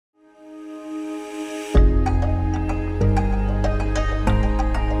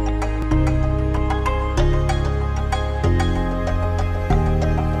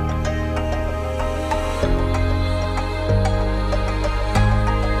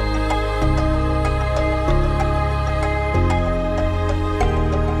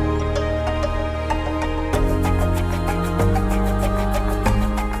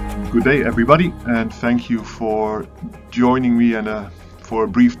Good day, everybody, and thank you for joining me for a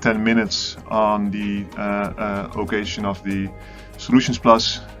brief 10 minutes on the occasion of the Solutions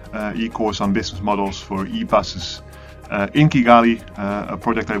Plus e-course on business models for e-buses in Kigali, a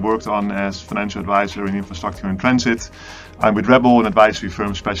project I worked on as financial advisor in infrastructure and transit. I'm with Rebel, an advisory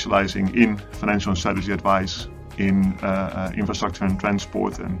firm specializing in financial and strategy advice in infrastructure and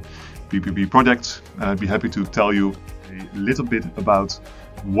transport and PPP projects. I'd be happy to tell you a little bit about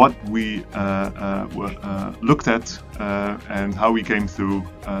what we looked at and how we came through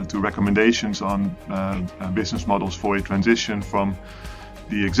to recommendations on business models for a transition from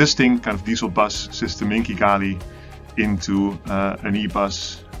the existing kind of diesel bus system in Kigali into an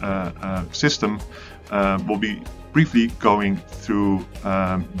e-bus system. We'll be briefly going through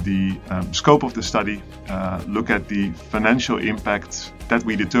the scope of the study, look at the financial impact that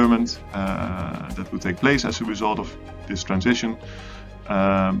we determined that will take place as a result of this transition.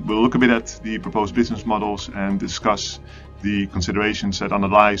 We'll look a bit at the proposed business models and discuss the considerations that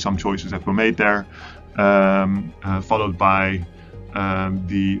underlie some choices that were made there, followed by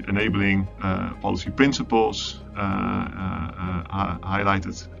the enabling policy principles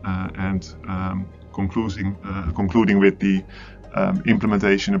highlighted and concluding with the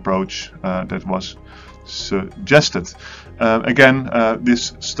implementation approach that was suggested. Again,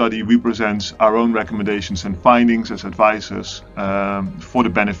 this study represents our own recommendations and findings as advisors for the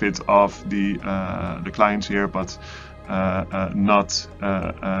benefit of the clients here, but not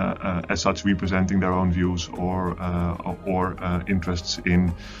as such representing their own views or interests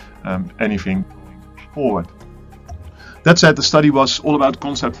in anything forward. That said, the study was all about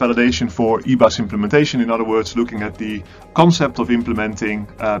concept validation for e-bus implementation. In other words, looking at the concept of implementing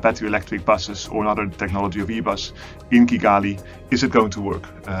battery electric buses or another technology of e-bus in Kigali. Is it going to work?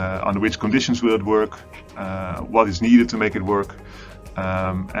 Under which conditions will it work? What is needed to make it work?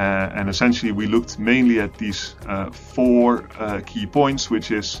 And essentially we looked mainly at these four key points,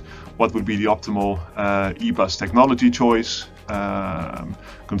 which is what would be the optimal e-bus technology choice,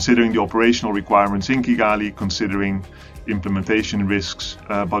 considering the operational requirements in Kigali, considering implementation risks,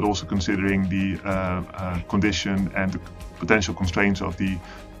 but also considering the condition and the potential constraints of the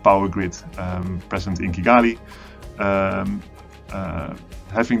power grid present in Kigali.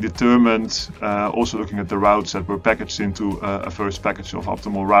 Having determined, also looking at the routes that were packaged into a first package of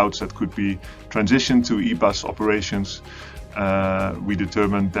optimal routes that could be transitioned to e-bus operations, we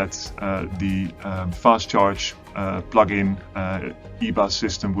determined that the fast charge plug-in e-bus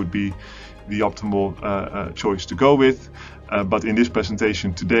system would be the optimal choice to go with. But in this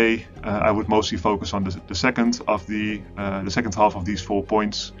presentation today, I would mostly focus on the second half of these 4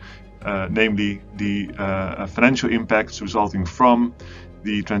 points, namely the financial impacts resulting from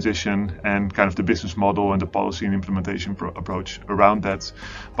the transition and kind of the business model and the policy and implementation approach around that.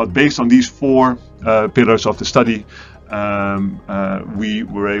 But based on these four pillars of the study, we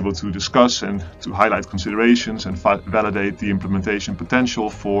were able to discuss and to highlight considerations and validate the implementation potential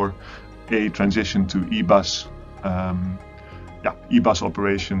for a transition to e-bus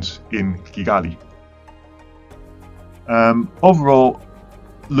operations in Kigali. Overall,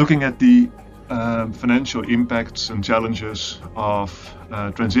 looking at the financial impacts and challenges of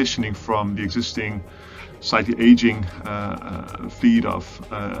transitioning from the existing slightly aging fleet of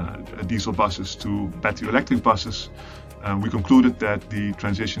diesel buses to battery electric buses, we concluded that the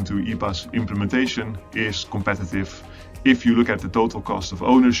transition to e-bus implementation is competitive if you look at the total cost of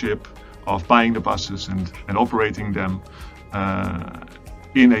ownership, of buying the buses and operating them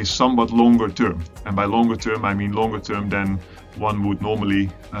in a somewhat longer term. And by longer term, I mean longer term than one would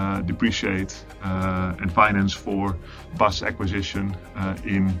normally depreciate and finance for bus acquisition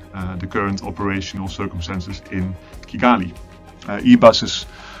in the current operational circumstances in Kigali. E-buses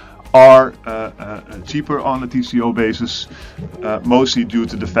are cheaper on a TCO basis, mostly due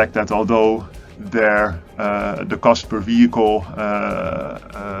to the fact that although the cost per vehicle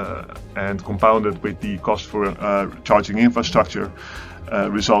and compounded with the cost for charging infrastructure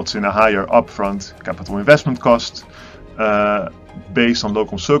results in a higher upfront capital investment cost, based on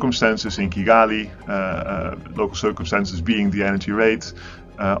local circumstances in Kigali, local circumstances being the energy rate,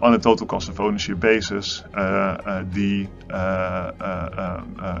 on a total cost of ownership basis, the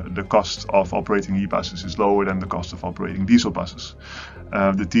cost of operating e-buses is lower than the cost of operating diesel buses.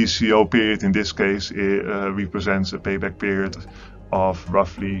 The TCO period in this case represents a payback period of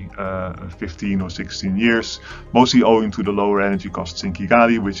roughly 15 or 16 years, mostly owing to the lower energy costs in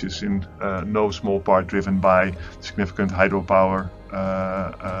Kigali, which is in no small part driven by significant hydropower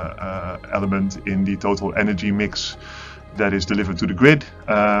element in the total energy mix that is delivered to the grid.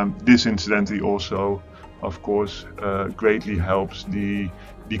 This incidentally also, of course, greatly helps the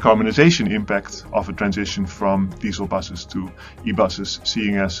decarbonization impact of a transition from diesel buses to e-buses,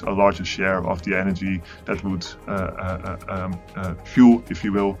 seeing as a larger share of the energy that would fuel, if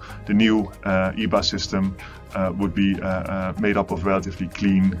you will, the new e-bus system would be made up of relatively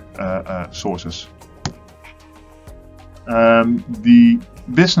clean sources. The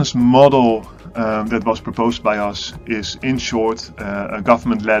business model that was proposed by us is, in short, a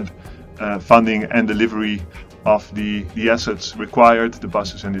government-led funding and delivery of the assets required, the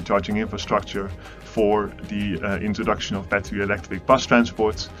buses and the charging infrastructure, for the introduction of battery electric bus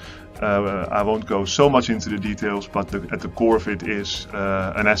transport. I won't go so much into the details, but at the core of it is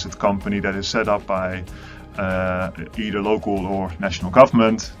an asset company that is set up by either local or national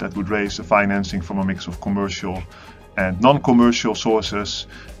government that would raise the financing from a mix of commercial and non-commercial sources,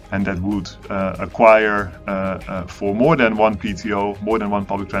 and that would acquire for more than one PTO, more than one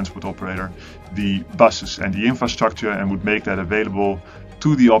public transport operator, the buses and the infrastructure, and would make that available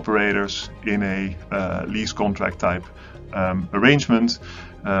to the operators in a lease contract type arrangement.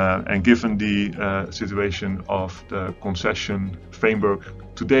 And given the situation of the concession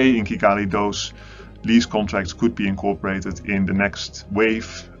framework today in Kigali, those lease contracts could be incorporated in the next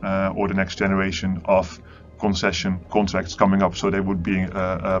wave or the next generation of concession contracts coming up. So they would be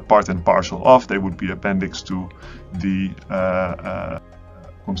part and parcel of, they would be appendix to the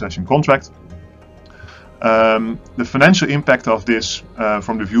concession contract. The financial impact of this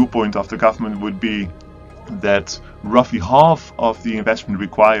from the viewpoint of the government would be that roughly half of the investment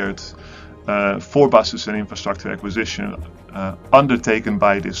required for buses and infrastructure acquisition undertaken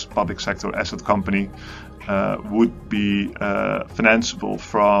by this public sector asset company would be financeable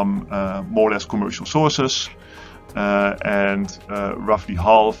from more or less commercial sources, and roughly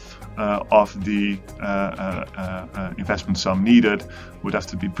half of the investment sum needed would have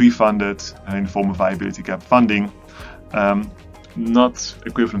to be pre-funded in the form of viability gap funding, not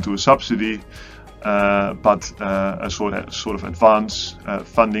equivalent to a subsidy, but a sort of advance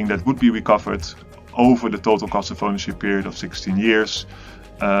funding that would be recovered over the total cost of ownership period of 16 years,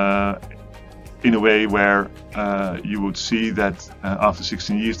 in a way where you would see that after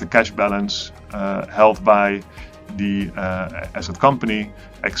 16 years the cash balance held by the asset company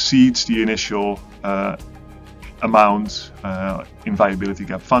exceeds the initial amount in viability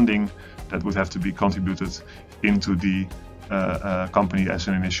gap funding that would have to be contributed into the company as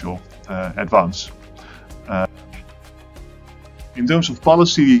an initial advance. In terms of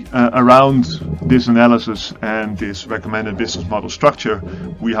policy around this analysis and this recommended business model structure,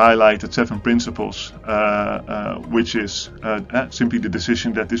 we highlighted 7 principles, which is simply the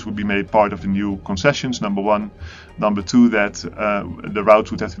decision that this would be made part of the new concessions, number 1. Number 2, that the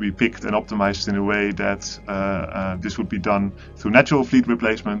routes would have to be picked and optimized in a way that this would be done through natural fleet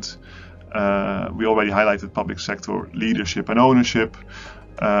replacement. We already highlighted public sector leadership and ownership.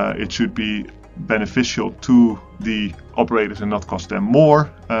 It should be beneficial to the operators and not cost them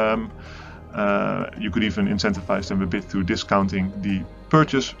more. You could even incentivize them a bit through discounting the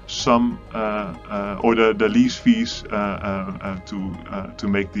purchase sum or the lease fees to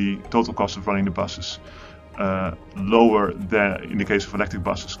make the total cost of running the buses lower than in the case of electric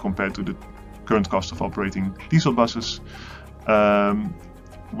buses compared to the current cost of operating diesel buses.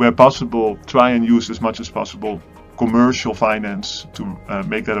 Where possible, try and use as much as possible commercial finance to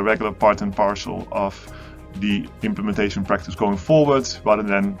make that a regular part and parcel of the implementation practice going forward, rather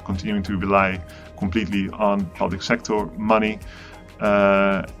than continuing to rely completely on public sector money.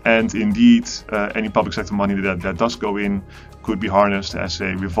 And indeed, any public sector money that does go in could be harnessed as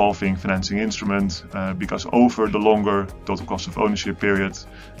a revolving financing instrument, because over the longer total cost of ownership period,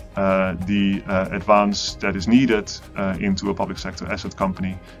 the advance that is needed into a public sector asset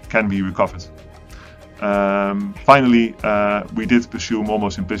company can be recovered. Finally, we did pursue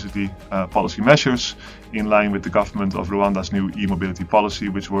almost implicitly policy measures in line with the government of Rwanda's new e-mobility policy,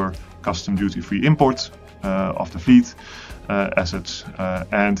 which were custom duty-free import of the fleet assets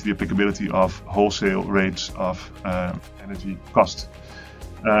and the applicability of wholesale rates of energy cost.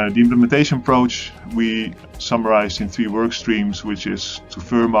 The implementation approach we summarized in 3 work streams, which is to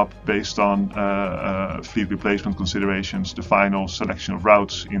firm up, based on fleet replacement considerations, the final selection of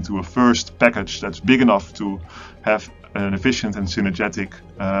routes into a first package that's big enough to have an efficient and synergetic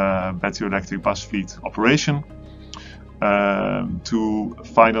battery electric bus fleet operation. To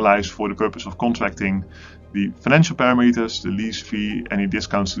finalize, for the purpose of contracting, the financial parameters, the lease fee, any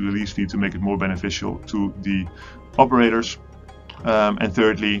discounts to the lease fee to make it more beneficial to the operators. And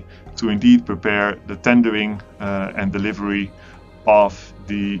thirdly, to indeed prepare the tendering and delivery of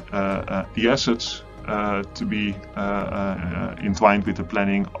the assets to be entwined with the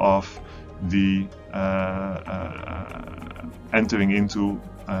planning of the entering into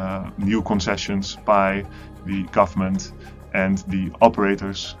new concessions by the government and the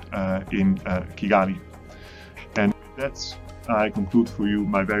operators in Kigali. And with that, I conclude for you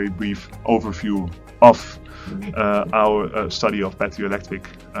my very brief overview of our study of battery electric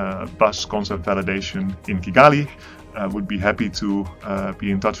bus concept validation in Kigali. Would be happy to be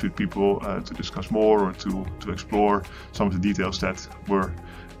in touch with people to discuss more or to explore some of the details that were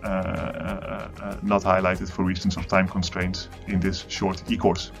not highlighted for reasons of time constraints in this short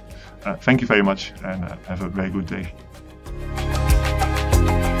e-course. Thank you very much and have a very good day.